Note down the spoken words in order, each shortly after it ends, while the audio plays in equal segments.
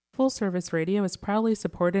Full Service Radio is proudly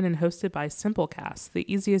supported and hosted by Simplecast, the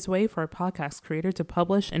easiest way for a podcast creator to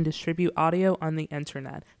publish and distribute audio on the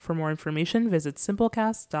internet. For more information, visit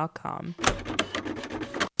simplecast.com.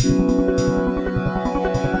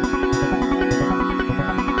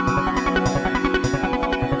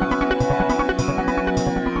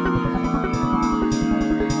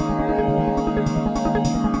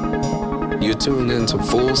 You're tuned into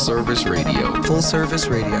Full Service Radio. Full Service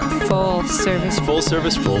Radio. Full Service. Full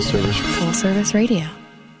Service. Full Service. Full Service Radio.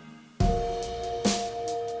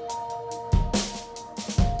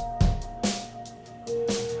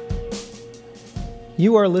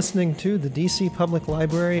 You are listening to the DC Public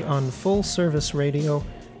Library on Full Service Radio,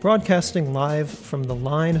 broadcasting live from the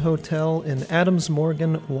Line Hotel in Adams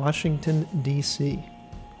Morgan, Washington, D.C.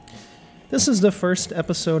 This is the first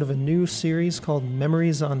episode of a new series called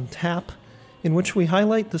Memories on Tap, in which we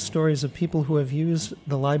highlight the stories of people who have used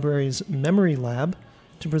the library's Memory Lab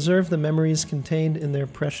to preserve the memories contained in their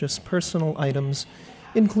precious personal items,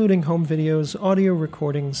 including home videos, audio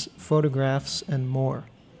recordings, photographs, and more.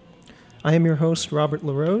 I am your host, Robert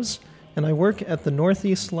LaRose, and I work at the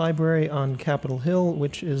Northeast Library on Capitol Hill,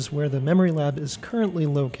 which is where the Memory Lab is currently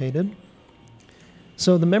located.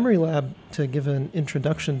 So the Memory Lab, to give an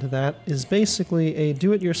introduction to that, is basically a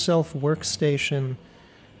do-it-yourself workstation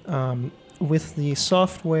with the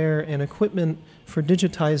software and equipment for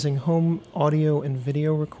digitizing home audio and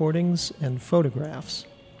video recordings and photographs.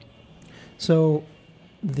 So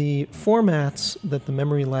the formats that the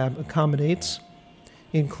Memory Lab accommodates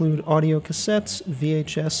include audio cassettes,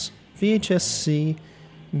 VHS, VHS-C,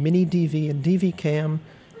 mini DV and DV cam,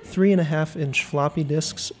 3.5-inch floppy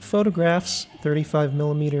disks, photographs,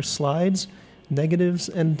 35mm slides, negatives,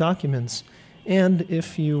 and documents. And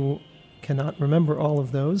if you cannot remember all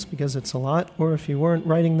of those because it's a lot, or if you weren't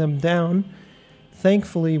writing them down,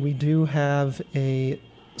 thankfully we do have a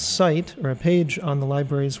site or a page on the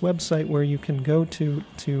library's website where you can go to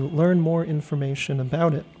learn more information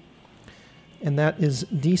about it. And that is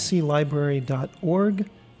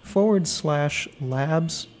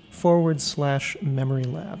dclibrary.org/labs/Memory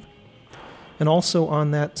Lab. And also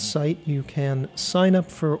on that site, you can sign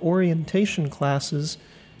up for orientation classes,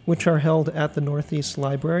 which are held at the Northeast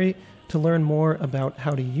Library, to learn more about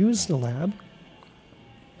how to use the lab.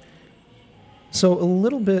 So a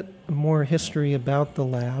little bit more history about the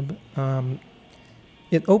lab.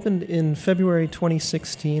 It opened in February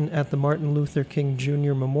 2016 at the Martin Luther King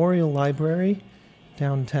Jr. Memorial Library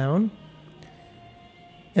downtown.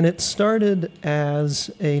 And it started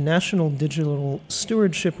as a National Digital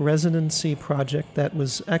Stewardship Residency project that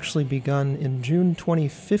was actually begun in June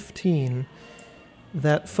 2015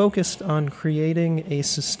 that focused on creating a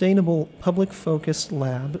sustainable public-focused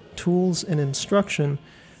lab, tools, and instruction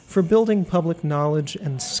for building public knowledge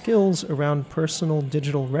and skills around personal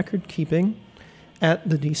digital record keeping at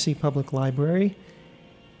the DC Public Library,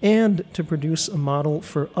 and to produce a model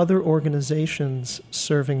for other organizations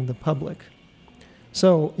serving the public.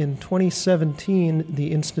 So, in 2017,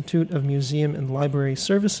 the Institute of Museum and Library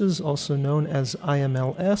Services, also known as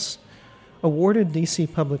IMLS, awarded DC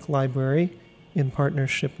Public Library, in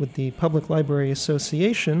partnership with the Public Library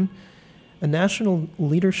Association, a national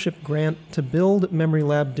leadership grant to build Memory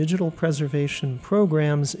Lab digital preservation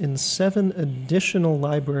programs in 7 additional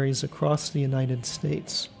libraries across the United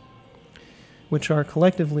States, which are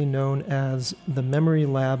collectively known as the Memory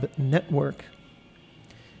Lab Network.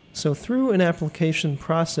 So through an application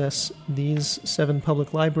process, these 7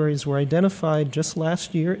 public libraries were identified just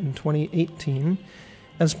last year in 2018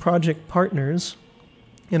 as project partners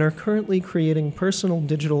and are currently creating personal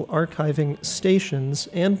digital archiving stations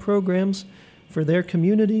and programs for their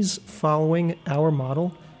communities following our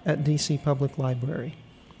model at DC Public Library.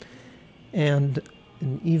 And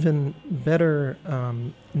an even better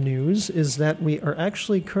news is that we are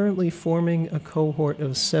actually currently forming a cohort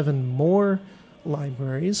of 7 more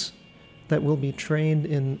libraries that will be trained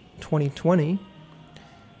in 2020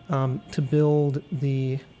 to build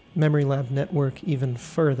the Memory Lab network even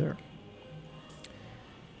further.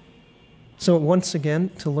 So once again,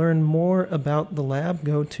 to learn more about the lab,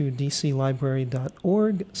 go to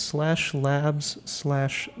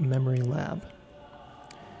dclibrary.org/labs/Memory Lab.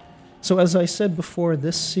 So as I said before,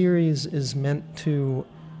 this series is meant to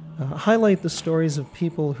highlight the stories of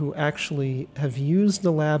people who actually have used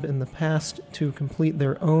the lab in the past to complete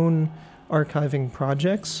their own archiving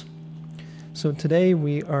projects. So today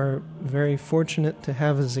we are very fortunate to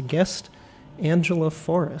have as a guest Angela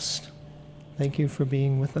Forrest. Thank you for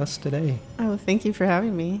being with us today. Oh, thank you for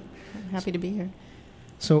having me. I'm happy to be here.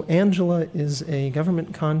 So Angela is a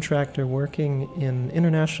government contractor working in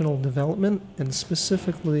international development and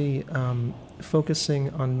specifically focusing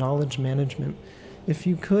on knowledge management. If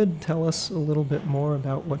you could tell us a little bit more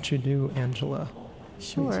about what you do, Angela.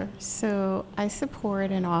 Sure. So I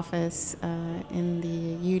support an office in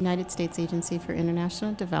the United States Agency for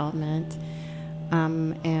International Development.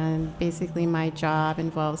 And basically my job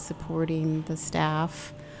involves supporting the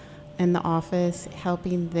staff in the office,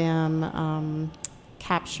 helping them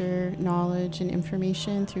capture knowledge and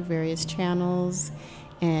information through various channels,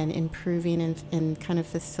 and improving and kind of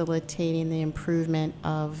facilitating the improvement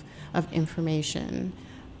of information,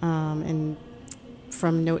 and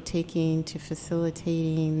from note-taking to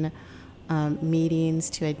facilitating meetings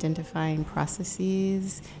to identifying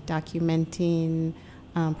processes, documenting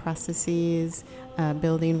processes,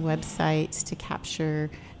 building websites to capture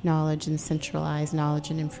knowledge and centralize knowledge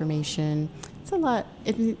and information. It's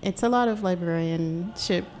a lot of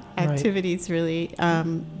librarianship activities, really.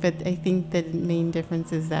 But I think the main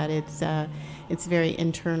difference is that it's very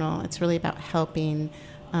internal. It's really about helping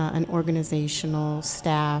an organizational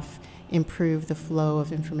staff improve the flow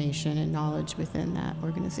of information and knowledge within that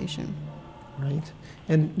organization. Right.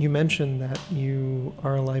 And you mentioned that you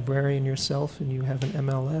are a librarian yourself and you have an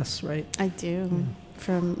MLS, right? I do,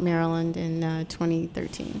 from Maryland in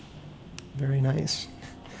 2013. Very nice.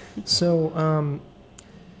 So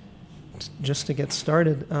just to get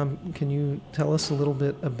started, can you tell us a little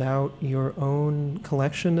bit about your own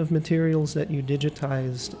collection of materials that you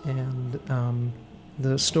digitized and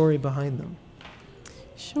the story behind them?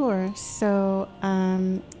 Sure. So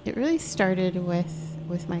it really started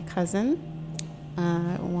with my cousin,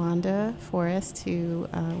 Wanda Forrest, who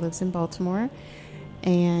lives in Baltimore.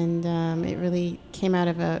 And it really came out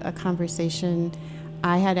of a conversation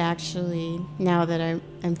I had actually, now that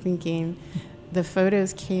I'm thinking, the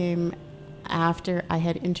photos came after I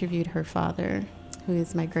had interviewed her father, who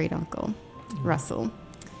is my great uncle, Russell.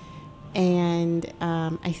 And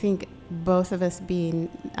I think both of us being,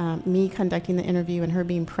 me conducting the interview and her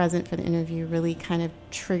being present for the interview, really kind of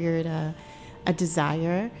triggered a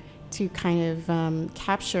desire to kind of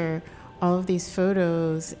capture all of these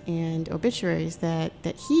photos and obituaries that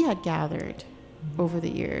he had gathered over the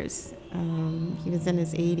years. He was in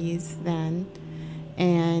his 80s then,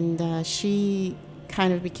 and she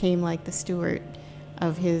kind of became like the steward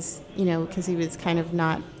of his, because he was kind of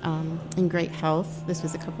not in great health. This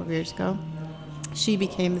was a couple of years ago. She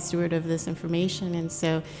became the steward of this information, and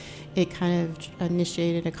so it kind of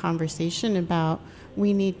initiated a conversation about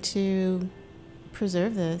we need to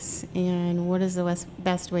preserve this, and what is the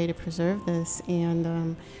best way to preserve this.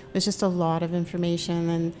 And there's just a lot of information.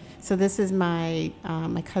 And so this is my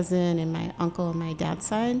my cousin and my uncle on my dad's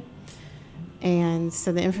side. And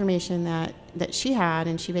so the information that she had,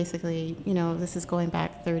 and she basically, this is going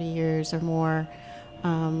back 30 years or more,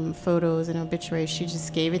 photos and obituaries, she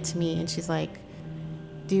just gave it to me, and she's like,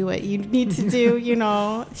 do what you need to do.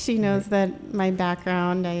 She knows that my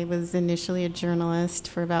background, I was initially a journalist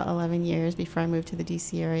for about 11 years before I moved to the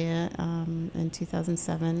DC area in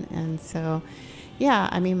 2007. And so,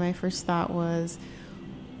 my first thought was,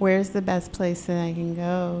 where's the best place that I can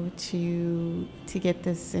go to get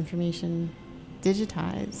this information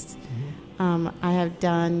digitized? I have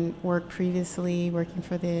done work previously working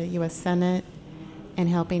for the U.S. Senate and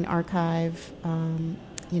helping archive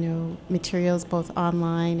materials, both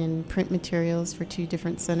online and print materials, for 2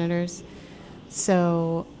 different senators.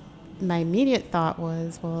 So my immediate thought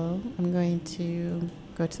was, well, I'm going to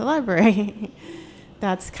go to the library.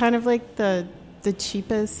 That's kind of like the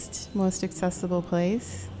cheapest, most accessible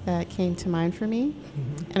place that came to mind for me.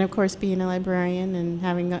 Mm-hmm. And of course, being a librarian and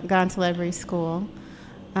having gone to library school,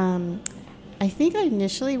 I think I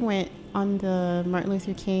initially went on the Martin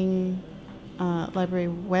Luther King library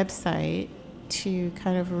website to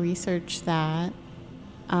kind of research that,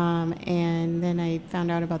 and then I found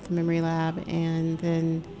out about the Memory Lab, and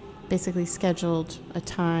then basically scheduled a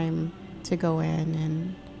time to go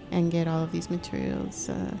in and get all of these materials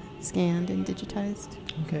scanned and digitized.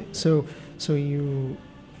 Okay, so you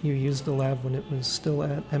used the lab when it was still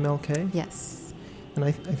at MLK? Yes. And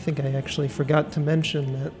I think I actually forgot to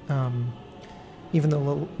mention that even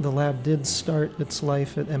though the lab did start its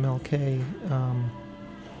life at MLK,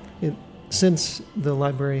 since the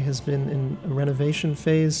library has been in a renovation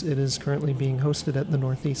phase, it is currently being hosted at the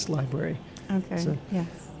Northeast Library. Okay, so, yes.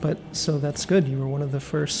 So that's good. You were one of the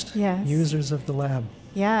first users of the lab.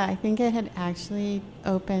 Yeah, I think it had actually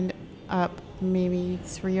opened up maybe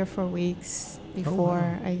 3 or 4 weeks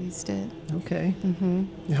before I used it. Okay. Mm-hmm.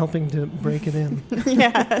 You're helping to break it in.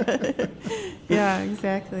 Yeah,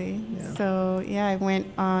 exactly. Yeah. So, I went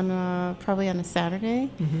on probably on a Saturday.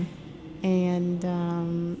 Mm-hmm.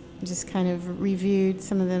 and just kind of reviewed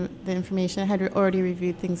some of the information. I had already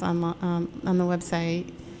reviewed things on the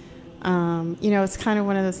website. It's kind of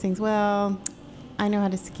one of those things, well, I know how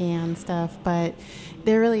to scan stuff, but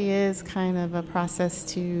there really is kind of a process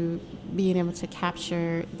to being able to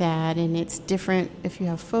capture that, and it's different if you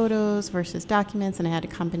have photos versus documents, and I had a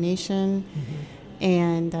combination.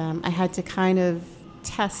 And I had to kind of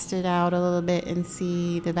test it out a little bit and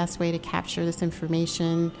see the best way to capture this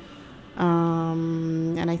information.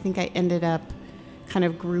 And I think I ended up kind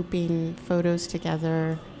of grouping photos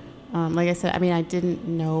together. Like I said, I didn't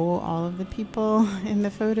know all of the people in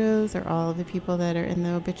the photos or all of the people that are in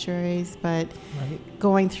the obituaries, but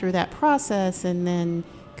going through that process and then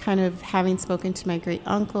kind of having spoken to my great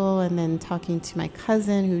uncle and then talking to my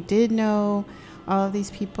cousin who did know all of these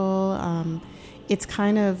people, it's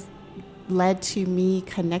kind of led to me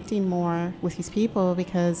connecting more with these people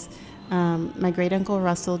because my great uncle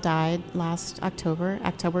Russell died last October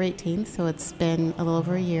 18th, so it's been a little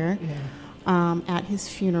over a year. At his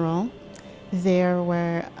funeral, there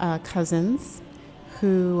were cousins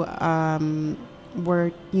who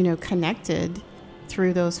were, connected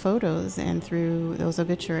through those photos and through those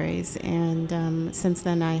obituaries. And since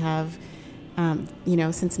then, I have,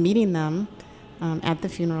 since meeting them at the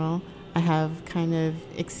funeral, I have kind of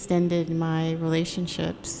extended my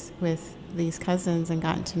relationships with these cousins and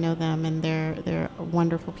gotten to know them, and they're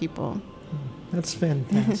wonderful people. That's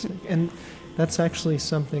fantastic. And that's actually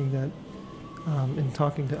something that in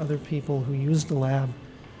talking to other people who use the lab,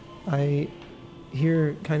 I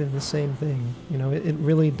hear kind of the same thing. It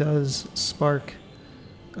really does spark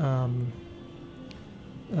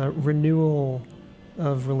renewal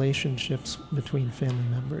of relationships between family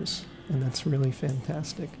members, and that's really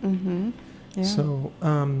fantastic. Yeah. So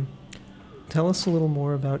tell us a little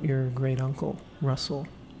more about your great uncle, Russell.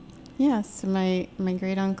 Yes, my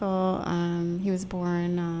great uncle, he was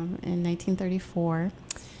born in 1934.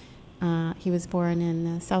 He was born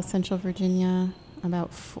in South Central Virginia,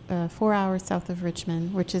 about 4 hours south of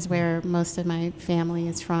Richmond, which is where most of my family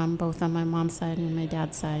is from, both on my mom's side and my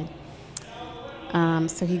dad's side.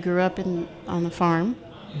 So he grew up on the farm,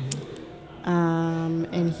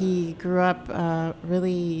 and he grew up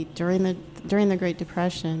really during the Great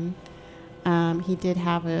Depression. He did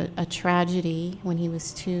have a tragedy when he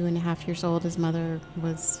was 2.5 years old. His mother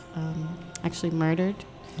was actually murdered.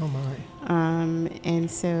 Oh my! And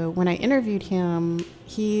so when I interviewed him,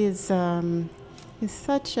 he's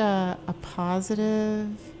such a positive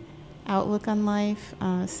outlook on life,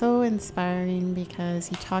 so inspiring because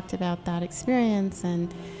he talked about that experience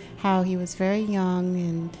and how he was very young,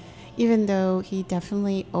 and even though he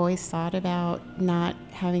definitely always thought about not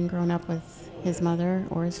having grown up with his mother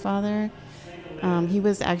or his father, he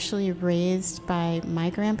was actually raised by my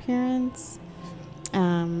grandparents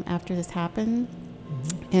after this happened.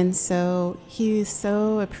 And so he's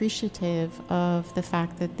so appreciative of the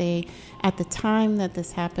fact that at the time that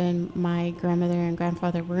this happened, my grandmother and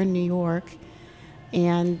grandfather were in New York,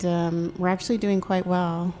 and were actually doing quite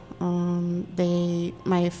well.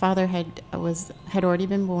 My father had already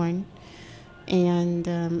been born, and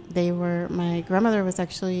my grandmother was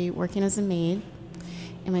actually working as a maid,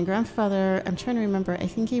 and my grandfather, I'm trying to remember, I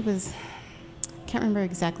think can't remember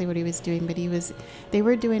exactly what he was doing, but they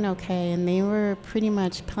were doing okay, and they were pretty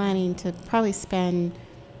much planning to probably spend,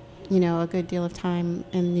 a good deal of time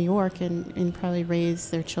in New York and probably raise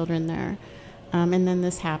their children there. And then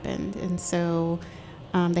this happened, and so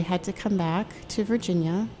they had to come back to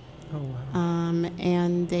Virginia. Oh, wow.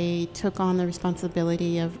 And they took on the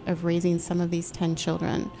responsibility of raising some of these 10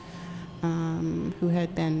 children who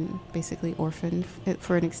had been basically orphaned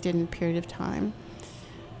for an extended period of time.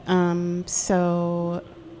 So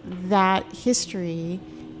that history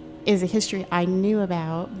is a history I knew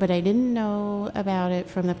about, but I didn't know about it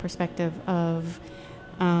from the perspective of,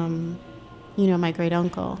 my great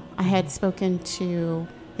uncle. I had spoken to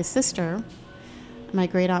his sister, my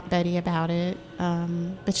great aunt Betty, about it,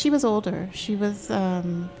 but she was older. She was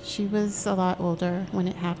a lot older when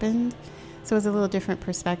it happened, so it was a little different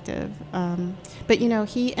perspective. But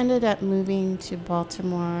he ended up moving to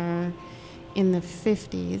Baltimore in the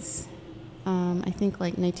 50s, I think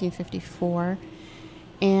like 1954,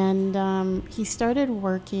 and he started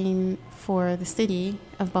working for the city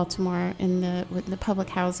of Baltimore with the public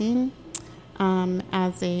housing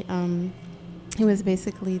as he was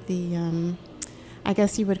basically the I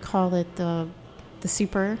guess you would call it the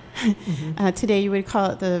super. Today you would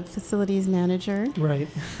call it the facilities manager. Right.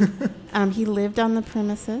 He lived on the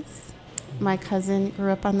premises. My cousin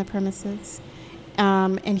grew up on the premises.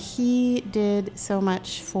 And he did so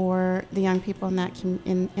much for the young people in that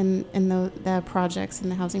in the projects, in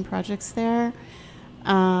the housing projects there.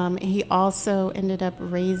 He also ended up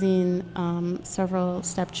raising several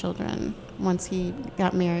stepchildren. Once he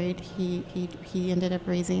got married, he ended up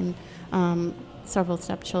raising several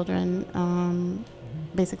stepchildren,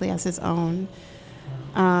 basically as his own.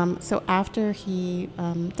 So after he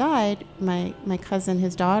died, my cousin,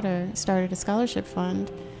 his daughter, started a scholarship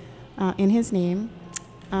fund in his name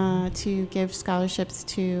to give scholarships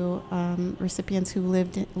to recipients who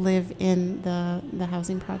live in the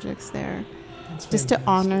housing projects there. That's just to fantastic.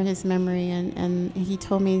 honor his memory. And he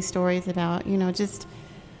told me stories about, just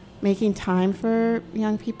making time for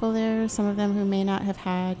young people there, some of them who may not have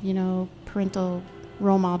had, parental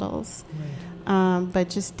role models. Right. But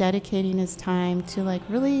just dedicating his time to like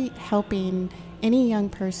really helping any young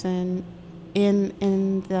person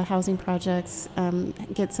in the housing projects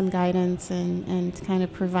get some guidance and kind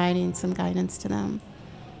of providing some guidance to them.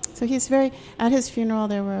 So at his funeral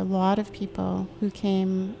there were a lot of people who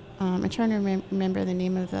came. I'm trying to remember the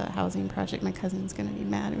name of the housing project. My cousin's going to be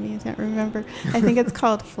mad at me. I can't remember. I think it's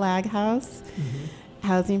called Flag House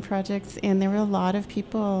Housing Projects. And there were a lot of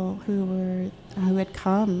people who had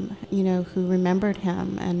come, who remembered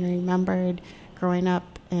him and remembered growing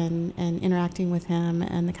up and interacting with him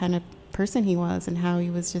and the kind of person he was and how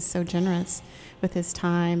he was just so generous with his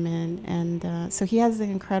time. And so he has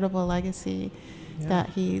an incredible legacy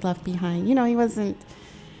that he left behind. He wasn't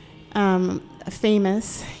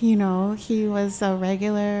famous, he was a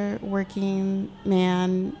regular working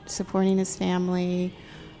man supporting his family,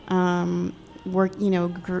 grew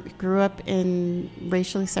up in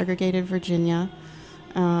racially segregated Virginia,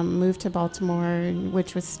 moved to Baltimore,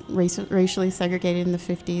 which was racially segregated in the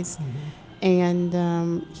 50s. And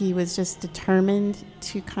he was just determined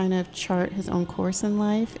to kind of chart his own course in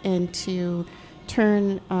life and to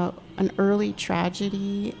turn an early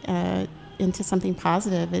tragedy into something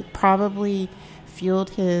positive. It probably fueled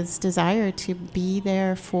his desire to be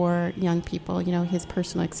there for young people, his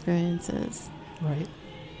personal experiences. Right.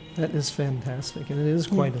 That is fantastic. And it is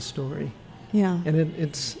quite a story. Yeah. And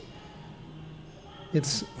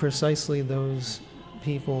it's precisely those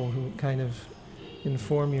people who kind of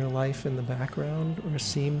inform your life in the background or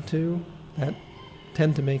seem to, that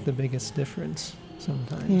tend to make the biggest difference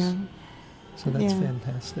sometimes. Yeah. So that's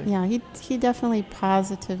fantastic. Yeah, he definitely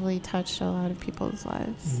positively touched a lot of people's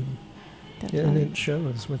lives. Yeah, and it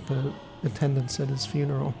shows with the attendance at his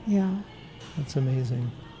funeral. Yeah. That's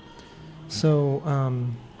amazing. So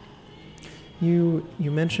you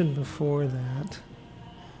mentioned before that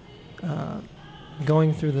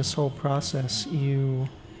going through this whole process, you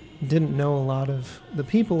didn't know a lot of the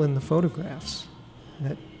people in the photographs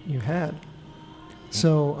that you had.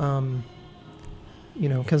 So,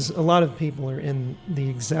 because a lot of people are in the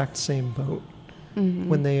exact same boat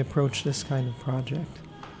when they approach this kind of project.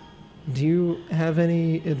 Do you have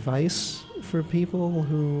any advice for people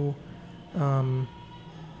who,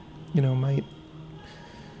 might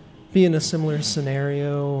be in a similar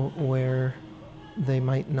scenario where they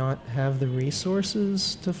might not have the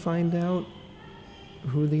resources to find out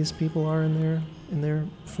who these people are in their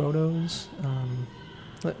photos?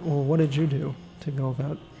 Well, what did you do to go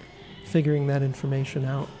about figuring that information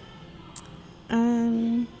out?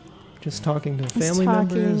 Just talking to family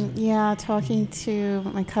members? Yeah, talking to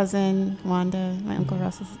my cousin Wanda, my Uncle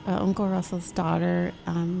Russell's daughter.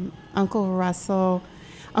 Uncle Russell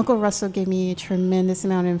gave me a tremendous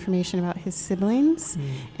amount of information about his siblings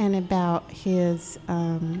and about his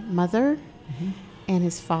mother and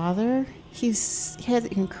his father. He has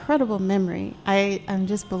incredible memory. I'm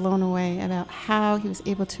just blown away about how he was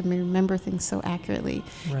able to remember things so accurately,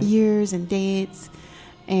 years and dates.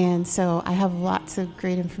 And so I have lots of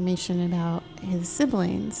great information about his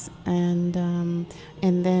siblings. And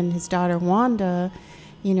then his daughter Wanda,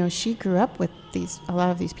 she grew up with a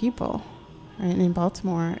lot of these people, right, in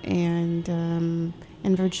Baltimore and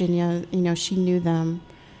in Virginia. She knew them.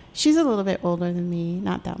 She's a little bit older than me,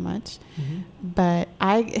 not that much. But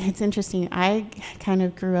it's interesting. I kind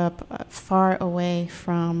of grew up far away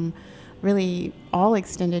from really all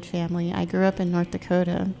extended family. I grew up in North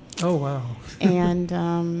Dakota. Oh, wow.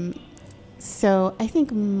 And so I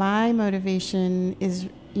think my motivation is,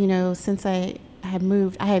 since I had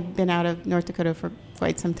moved, I had been out of North Dakota for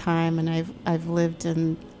quite some time, and I've lived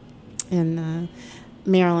in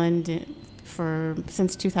Maryland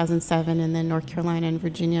since 2007, and then North Carolina and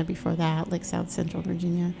Virginia before that, like South Central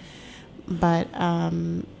Virginia. But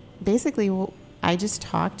basically, I just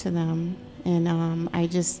talked to them, and I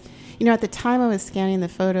just, at the time I was scanning the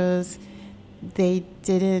photos,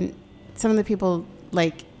 some of the people,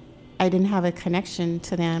 I didn't have a connection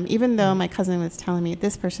to them, even though my cousin was telling me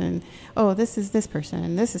this person, oh, this is this person,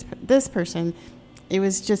 and this is this person. It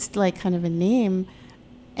was just like kind of a name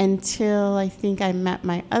until I think I met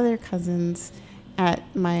my other cousins at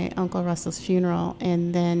my Uncle Russell's funeral.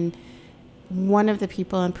 And then one of the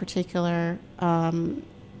people in particular,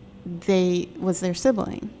 they was their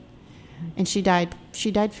sibling, and she died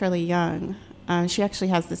fairly young. She actually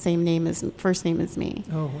has the same first name as me.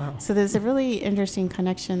 Oh, wow. So there's a really interesting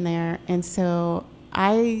connection there. And so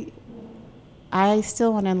I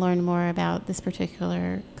still want to learn more about this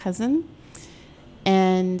particular cousin.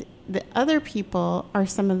 And the other people are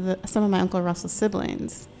some of my Uncle Russell's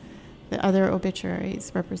siblings. The other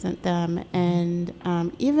obituaries represent them. And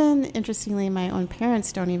even, interestingly, my own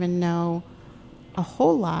parents don't even know a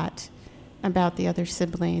whole lot about the other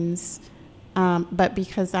siblings. But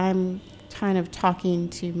because I'm kind of talking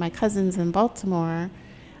to my cousins in Baltimore,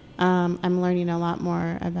 I'm learning a lot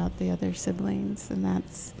more about the other siblings. And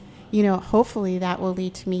that's, hopefully that will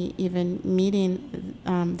lead to me even meeting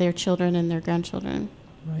their children and their grandchildren.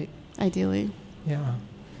 Right. Ideally. Yeah.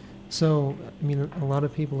 So, I mean, a lot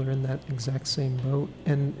of people are in that exact same boat.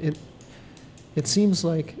 And it seems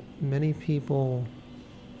like many people,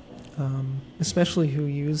 especially who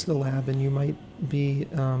use the lab, and you might be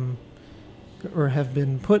or have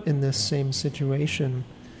been put in this same situation,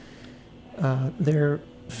 their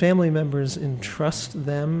family members entrust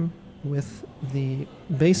them with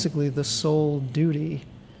basically the sole duty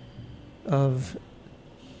of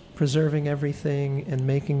preserving everything and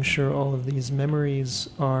making sure all of these memories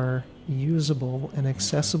are usable and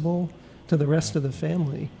accessible to the rest of the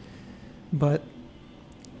family. But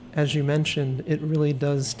as you mentioned, it really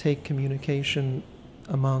does take communication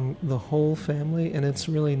among the whole family, and it's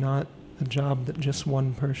really not a job that just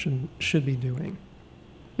one person should be doing.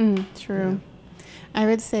 True. Yeah. I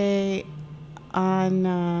would say on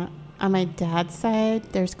my dad's side,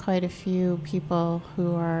 there's quite a few people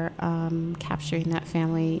who are capturing that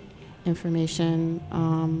family information,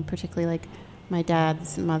 particularly like my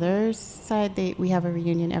dad's mother's side. We have a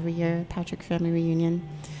reunion every year, Patrick family reunion.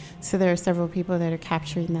 So there are several people that are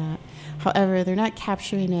capturing that. However, they're not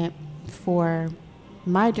capturing it for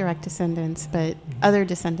my direct descendants, but other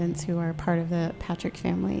descendants who are part of the Patrick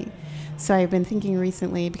family. So I've been thinking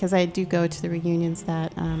recently, because I do go to the reunions,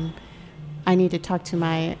 that I need to talk to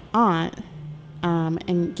my aunt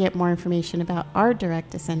and get more information about our direct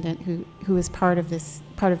descendant who is part of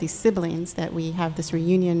these siblings that we have this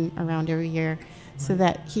reunion around every year, so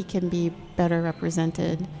that he can be better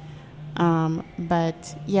represented.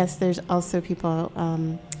 But yes, there's also people.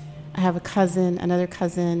 I have another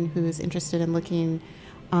cousin who's interested in looking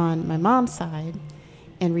on my mom's side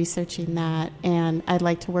and researching that, and I'd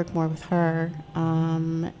like to work more with her.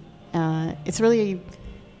 It's really,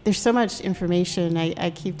 there's so much information.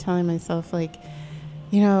 I keep telling myself, like,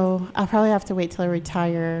 I'll probably have to wait till I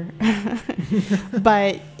retire.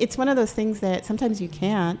 But it's one of those things that sometimes you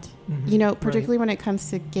can't, particularly when it comes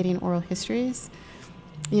to getting oral histories.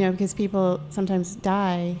 Because people sometimes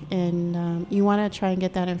die, and you want to try and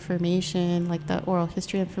get that information, like the oral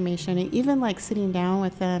history information, and even like sitting down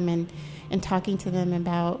with them and talking to them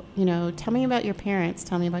about, tell me about your parents,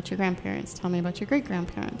 tell me about your grandparents, tell me about your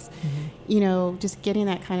great-grandparents. Just getting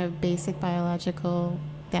that kind of basic biological,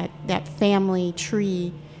 that family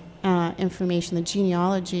tree information, the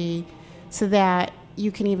genealogy, so that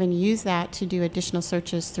you can even use that to do additional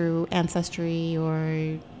searches through Ancestry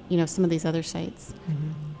or some of these other sites.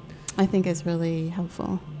 I think is really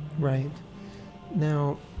helpful. Right.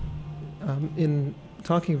 Now, in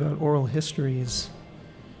talking about oral histories,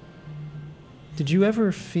 did you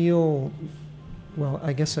ever feel, well,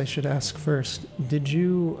 I guess I should ask first, did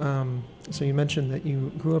you, so you mentioned that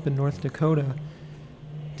you grew up in North Dakota.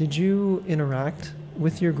 Did you interact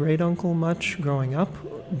with your great-uncle much growing up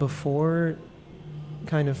before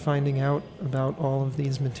kind of finding out about all of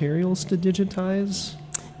these materials to digitize?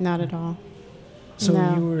 Not at all. So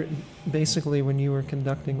no. You were basically, when you were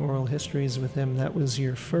conducting oral histories with him, that was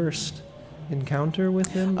your first encounter with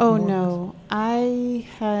him? Oh, no. I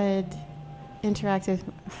had interacted,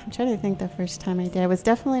 I'm trying to think the first time I did. I was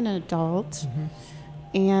definitely an adult.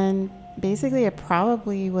 And basically it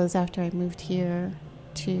probably was after I moved here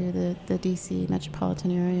to the D.C.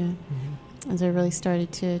 metropolitan area. As I really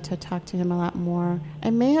started to talk to him a lot more. I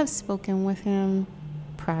may have spoken with him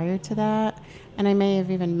prior to that, and I may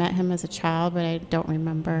have even met him as a child, but I don't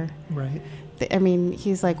remember. Right. I mean,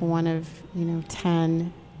 he's like one of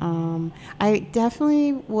 10. I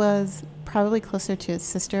definitely was probably closer to his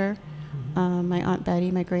sister, my Aunt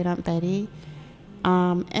Betty, my great Aunt Betty,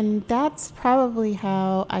 and that's probably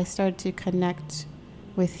how I started to connect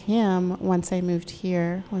with him once I moved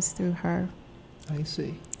here was through her. I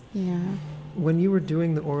see. Yeah. When you were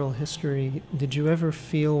doing the oral history, did you ever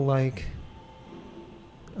feel like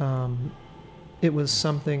it was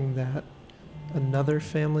something that another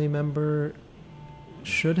family member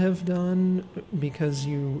should have done because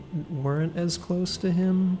you weren't as close to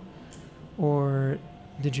him? Or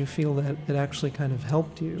did you feel that it actually kind of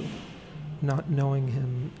helped you, not knowing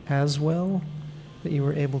him as well, that you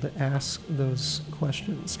were able to ask those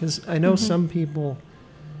questions? Because I know some people,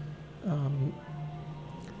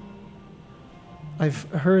 I've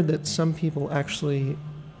heard that some people actually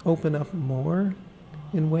open up more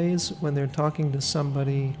in ways when they're talking to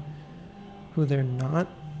somebody who they're not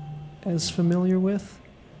as familiar with,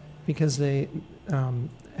 because they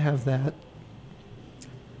have that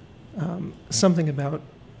something about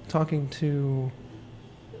talking to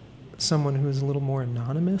someone who is a little more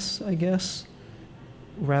anonymous, I guess,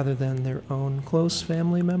 rather than their own close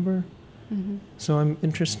family member. Mm-hmm. So I'm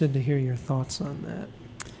interested to hear your thoughts on that.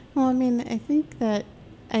 Well, I mean, I think that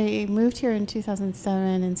I moved here in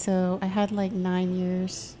 2007, and so I had like 9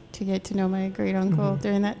 years to get to know my great uncle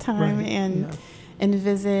during that time, Right, and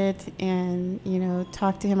visit and, you know,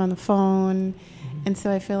 talk to him on the phone. And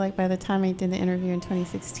so I feel like by the time I did the interview in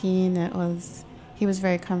 2016, he was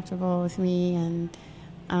very comfortable with me,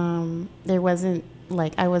 and there wasn't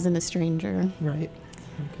like I wasn't a stranger. Right.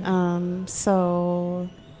 Okay. So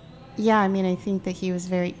yeah, I mean, I think that he was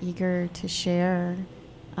very eager to share.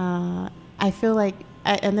 I feel like,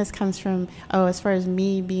 and this comes from, as far as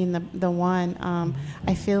me being the one,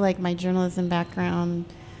 I feel like my journalism background,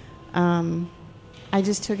 I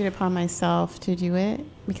just took it upon myself to do it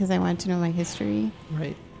because I wanted to know my history.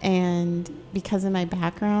 Right. And because of my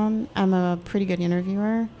background, I'm a pretty good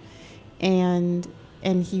interviewer, and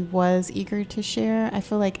he was eager to share. I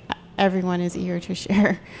feel like everyone is eager to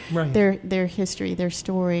share their history, their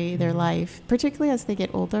story, their life, particularly as they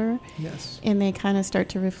get older. Yes. And they kind of start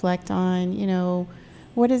to reflect on, you know,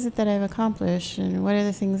 what is it that I've accomplished, and what are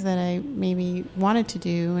the things that I maybe wanted to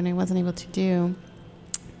do and I wasn't able to do.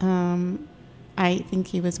 I think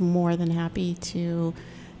he was more than happy to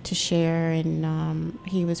share, and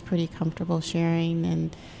he was pretty comfortable sharing.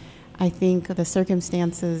 And I think the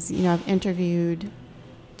circumstances, you know, I've interviewed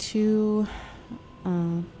 2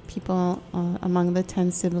 people among the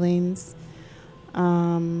 10 siblings.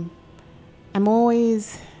 I'm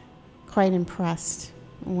always quite impressed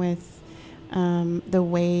with the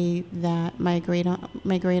way that my great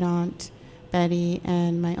aunt Betty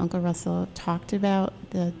and my Uncle Russell talked about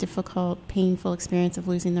the difficult, painful experience of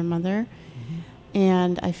losing their mother.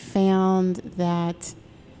 And I found that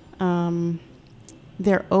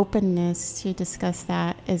their openness to discuss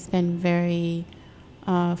that has been very,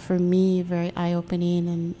 for me, very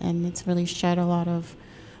eye-opening, and it's really shed a lot of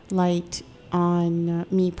light on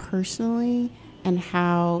me personally, and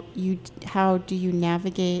how do you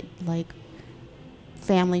navigate like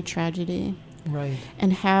family tragedy. Right.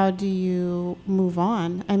 And how do you move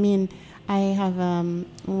on? I mean, I have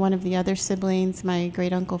one of the other siblings, my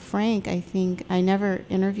great uncle Frank. I think I never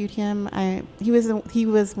interviewed him. He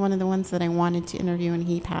was one of the ones that I wanted to interview, and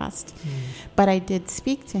he passed. But I did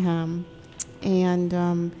speak to him,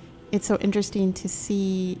 and it's so interesting to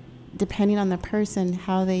see, depending on the person,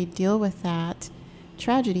 how they deal with that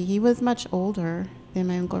tragedy. He was much older than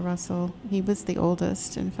my Uncle Russell. He was the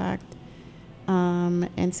oldest, in fact.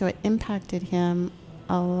 And so it impacted him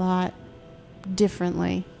a lot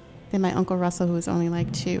differently than my Uncle Russell, who was only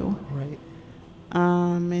like 2. Right.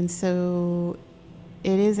 And so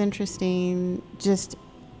it is interesting just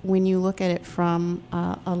when you look at it from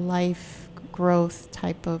a life growth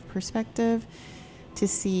type of perspective to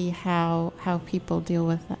see how people deal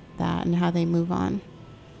with that and how they move on.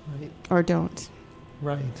 Right. Or don't.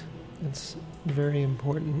 Right. It's very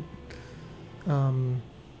important.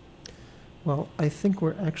 Well, I think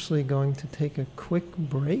we're actually going to take a quick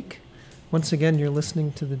break. Once again, you're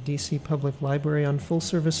listening to the DC Public Library on Full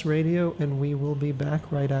Service Radio, and we will be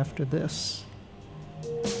back right after this.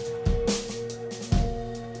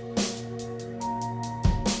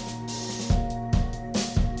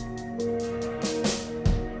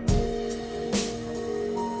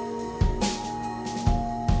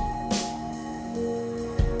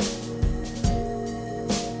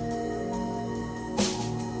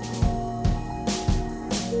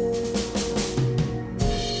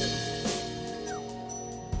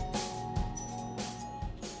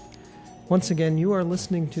 Once again, you are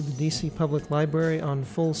listening to the DC Public Library on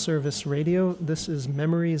Full Service Radio. This is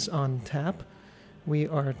Memories on Tap. We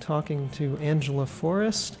are talking to Angela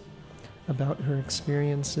Forrest about her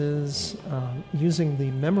experiences using the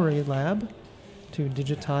Memory Lab to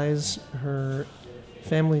digitize her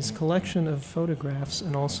family's collection of photographs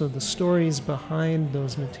and also the stories behind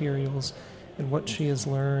those materials and what she has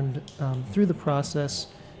learned through the process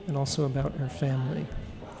and also about her family.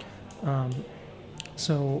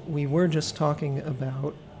 So we were just talking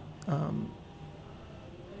about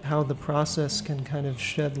how the process can kind of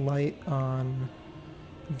shed light on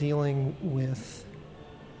dealing with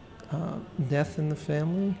death in the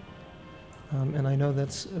family. And I know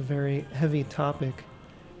that's a very heavy topic.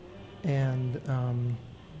 And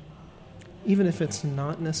even if it's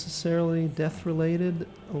not necessarily death-related,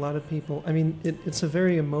 a lot of people, I mean, it's a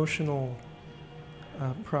very emotional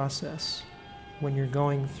process when you're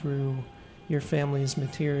going through your family's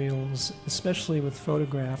materials, especially with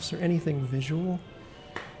photographs or anything visual,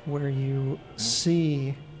 where you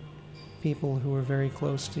see people who are very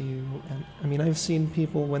close to you. And I mean, I've seen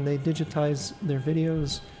people, when they digitize their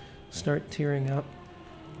videos, start tearing up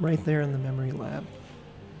right there in the memory lab.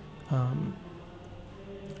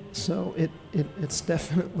 So it's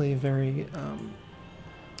definitely very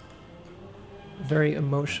very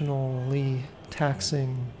emotionally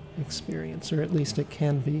taxing experience, or at least it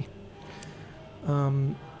can be.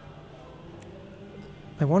 I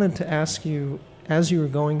wanted to ask you, as you were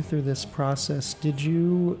going through this process, did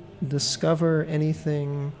you discover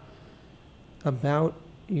anything about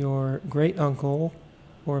your great uncle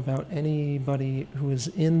or about anybody who was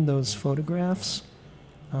in those photographs?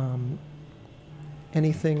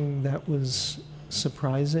 Anything that was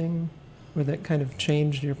surprising or that kind of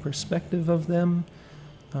changed your perspective of them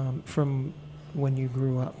from when you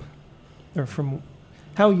grew up, or from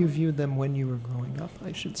how you viewed them when you were growing up,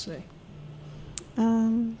 I should say? It's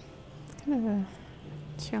kind of a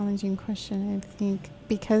challenging question, I think,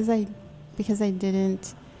 because I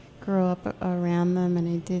didn't grow up around them, and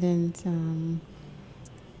I didn't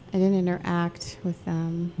interact with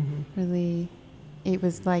them. Mm-hmm. Really. It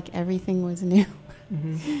was like everything was new.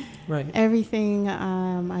 Mm-hmm. Right. Everything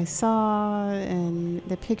I saw and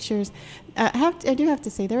the pictures. I do have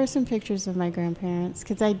to say, there are some pictures of my grandparents,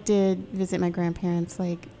 because I did visit my grandparents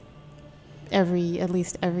like at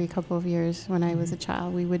least every couple of years when I was a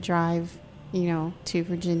child. We would drive, to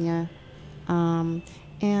Virginia, and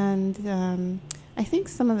I think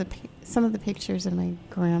some of the pictures of my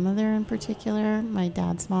grandmother in particular, my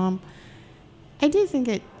dad's mom, I do think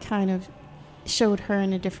it kind of showed her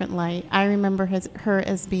in a different light. I remember her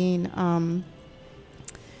as being,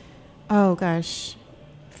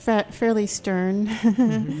 fairly stern.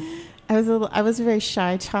 Mm-hmm. I was a very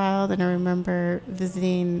shy child, and I remember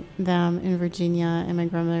visiting them in Virginia, and my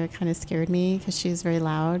grandmother kind of scared me because she was very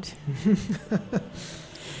loud.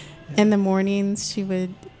 In the mornings, she was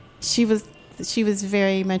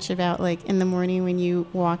very much about, like, in the morning when you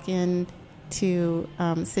walk in to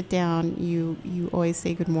sit down, you always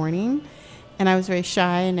say good morning. And I was very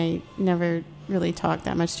shy, and I never really talked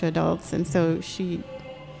that much to adults. And so she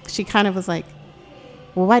kind of was like,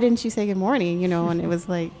 well, why didn't you say good morning? And it was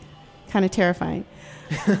like kind of terrifying.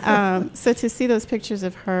 So to see those pictures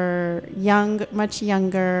of her much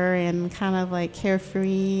younger and kind of like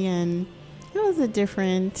carefree, and it was a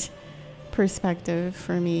different perspective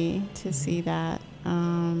for me to see that.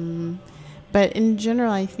 But in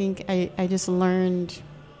general, I think I just learned,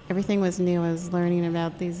 everything was new. I was learning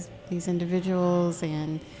about these individuals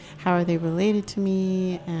and how are they related to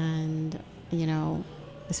me, and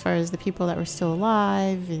as far as the people that were still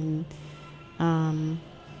alive, and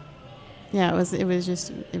it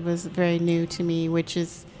was very new to me, which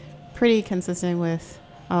is pretty consistent with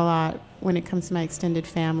a lot when it comes to my extended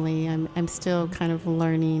family. I'm still kind of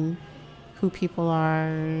learning who people are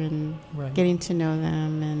and right. Getting to know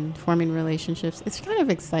them and forming relationships. It's kind of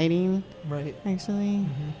exciting, right? Actually,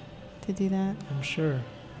 to do that. I'm sure.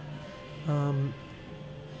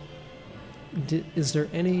 Is there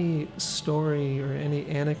any story or any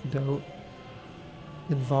anecdote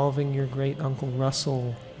involving your great uncle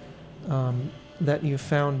Russell that you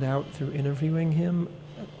found out through interviewing him,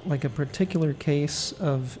 like a particular case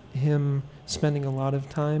of him spending a lot of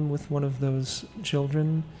time with one of those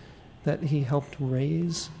children that he helped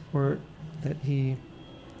raise, or that he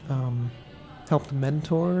helped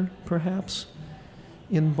mentor, perhaps,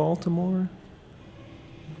 in Baltimore?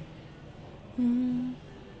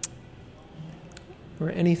 Or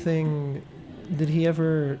anything, did he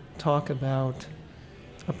ever talk about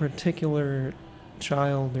a particular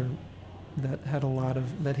child or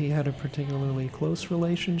that he had a particularly close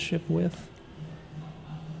relationship with?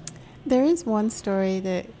 There is one story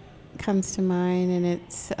that comes to mind, and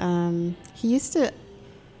it's he used to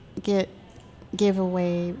give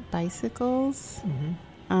away bicycles.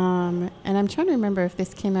 And I'm trying to remember if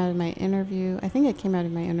this came out of my interview. I think it came out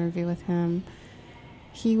of my interview with him.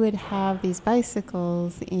 he would have these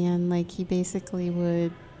bicycles, and like he basically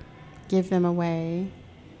would give them away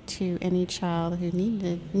to any child who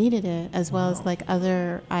needed it, as well as like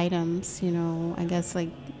other items, you know, I guess like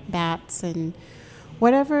bats and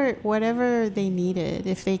whatever they needed.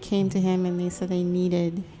 If they came to him and they said they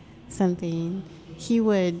needed something, he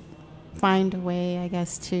would find a way, I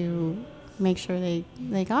guess, to make sure they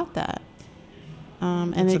got that.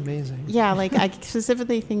 That's amazing. Yeah, like I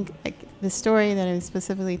specifically think like the story that I'm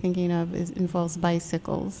specifically thinking of involves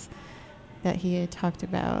bicycles that he had talked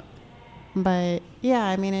about. But yeah,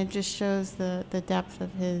 I mean, it just shows the depth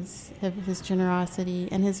of his generosity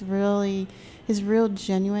and his real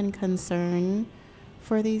genuine concern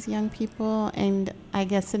for these young people, and I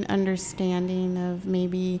guess an understanding of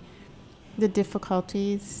maybe the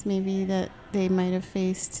difficulties maybe that they might have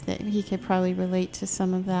faced, that he could probably relate to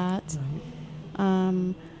some of that.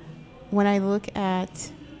 Right. When I look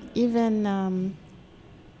at even,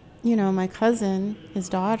 you know, my cousin, his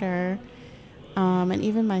daughter, and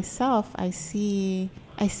even myself, I see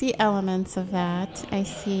elements of that. I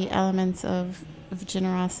see elements of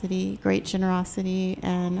generosity, great generosity,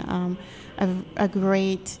 and a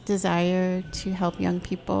great desire to help young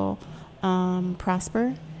people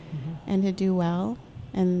prosper and to do well.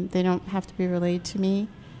 And they don't have to be related to me,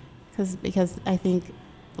 because I think,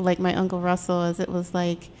 like my Uncle Russell, as it was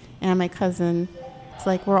like, and my cousin, it's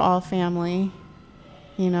like we're all family.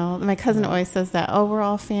 You know, my cousin always says that, oh, we're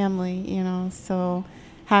all family, you know. So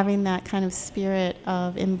having that kind of spirit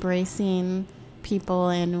of embracing people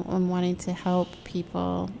and wanting to help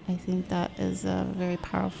people, I think that is a very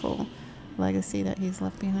powerful legacy that he's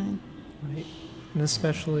left behind. Right. And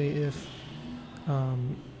especially if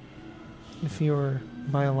your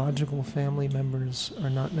biological family members are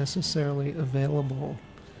not necessarily available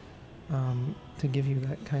to give you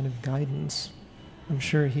that kind of guidance, I'm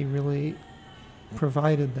sure he really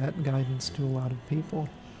provided that guidance to a lot of people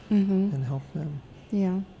and helped them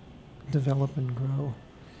develop and grow.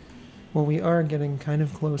 Well, we are getting kind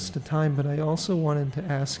of close to time, but I also wanted to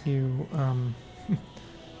ask you,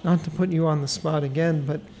 not to put you on the spot again,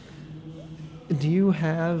 but do you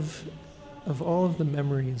have, of all of the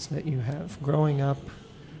memories that you have growing up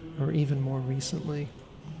or even more recently,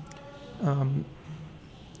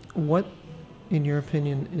 what, in your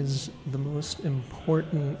opinion, is the most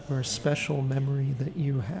important or special memory that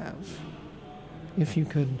you have? If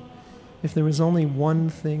there was only one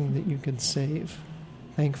thing that you could save,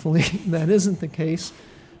 thankfully that isn't the case,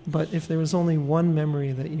 but if there was only one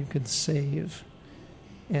memory that you could save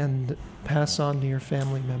and pass on to your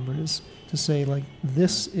family members to say, like,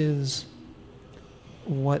 this is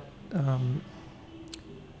what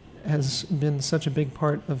has been such a big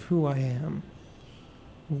part of who I am,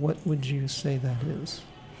 what would you say that is?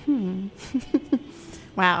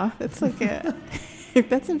 Wow, that's like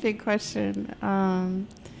that's a big question.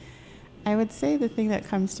 I would say the thing that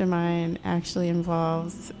comes to mind actually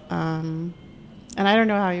involves, and I don't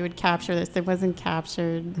know how you would capture this. It wasn't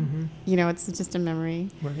captured. You know, it's just a memory.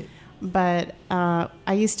 Right. But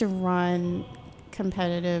I used to run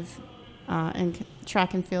competitive and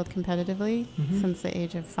track and field competitively since the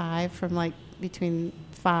age of 5, from like between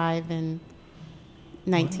 5 and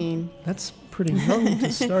 19. Wow. That's pretty young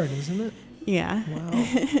to start, isn't it? Yeah. Wow.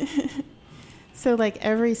 So like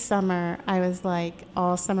every summer, I was like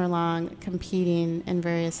all summer long competing in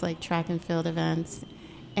various like track and field events,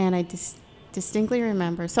 and I distinctly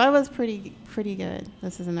remember. So I was pretty good.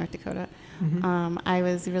 This is in North Dakota. I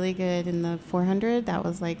was really good in the 400. That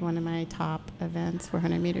was like one of my top events,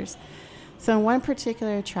 400 meters. So in one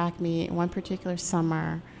particular track meet, one particular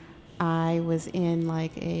summer, I was in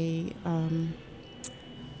like a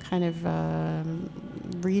kind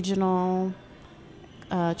of regional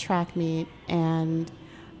track meet, and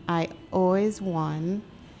I always won.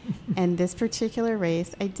 And this particular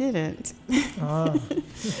race, I didn't.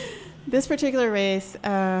 This particular race,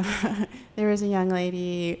 there was a young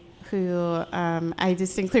lady who I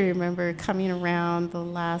distinctly remember coming around the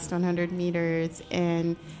last 100 meters,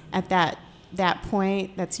 and at that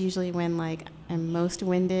point, that's usually when like I'm most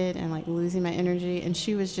winded and like losing my energy, and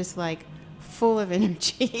she was just like full of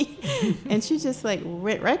energy, and she just like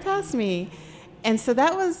went right past me. And so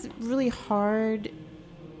that was really hard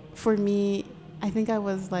for me. I think I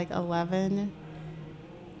was like 11,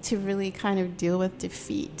 to really kind of deal with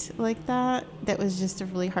defeat like that. That was just a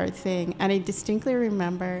really hard thing. And I distinctly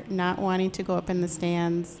remember not wanting to go up in the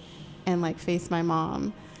stands and like face my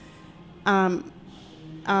mom. Not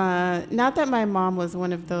that my mom was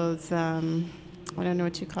one of those, I don't know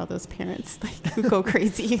what you call those parents, like who go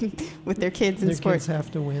crazy with their kids in sports. Their kids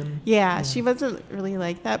have to win. Yeah, she wasn't really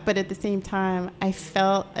like that. But at the same time, I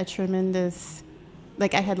felt a tremendous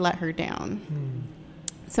like I had let her down.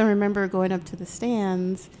 So I remember going up to the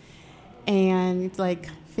stands and like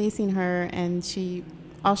facing her, and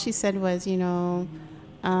all she said was, you know,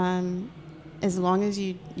 as long as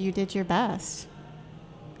you did your best,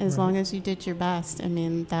 as long as you did your best, I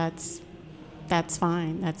mean, that's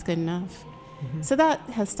fine. That's good enough. So that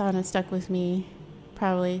has kind of stuck with me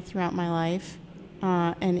probably throughout my life,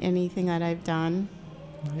 and anything that I've done.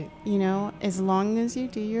 Right. You know, as long as you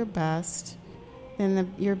do your best,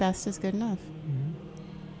 then your best is good enough.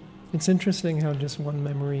 It's interesting how just one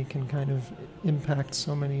memory can kind of impact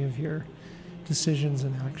so many of your decisions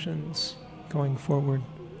and actions going forward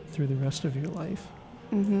through the rest of your life.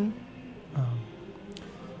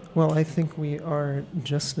 Well, I think we are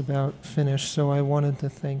just about finished, so I wanted to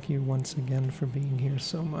thank you once again for being here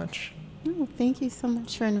so much. Oh, thank you so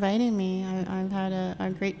much for inviting me. I've had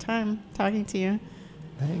a great time talking to you.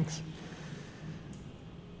 Thanks.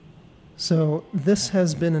 So this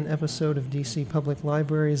has been an episode of DC Public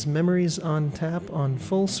Library's Memories on Tap on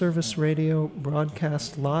Full Service Radio,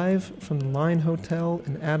 broadcast live from the Line Hotel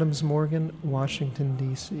in Adams Morgan, Washington,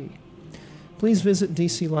 D.C. Please visit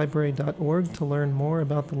dclibrary.org to learn more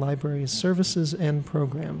about the library's services and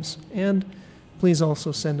programs. And please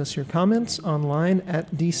also send us your comments online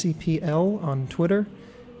at DCPL on Twitter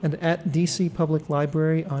and at DC Public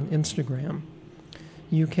Library on Instagram.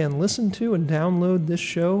 You can listen to and download this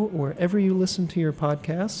show wherever you listen to your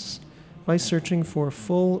podcasts by searching for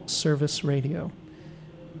Full Service Radio.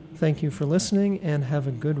 Thank you for listening, and have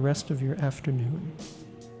a good rest of your afternoon.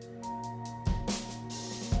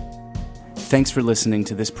 Thanks for listening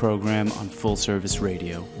to this program on Full Service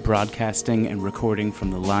Radio, broadcasting and recording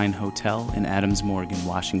from the Line Hotel in Adams Morgan,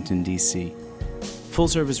 Washington, D.C. Full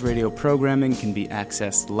Service Radio programming can be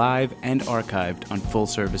accessed live and archived on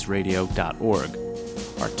fullserviceradio.org.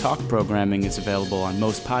 Our talk programming is available on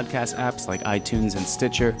most podcast apps like iTunes and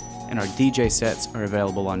Stitcher, and our DJ sets are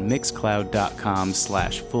available on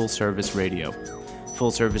mixcloud.com/fullserviceradio.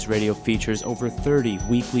 Full Service Radio features over 30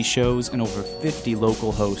 weekly shows and over 50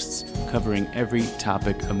 local hosts covering every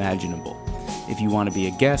topic imaginable. If you want to be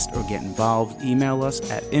a guest or get involved, email us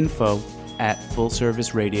at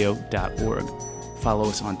info@fullserviceradio.org. Follow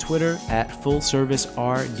us on Twitter at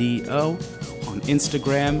FullServiceRDO, on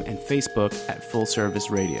Instagram and Facebook at Full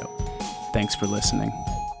Service Radio. Thanks for listening.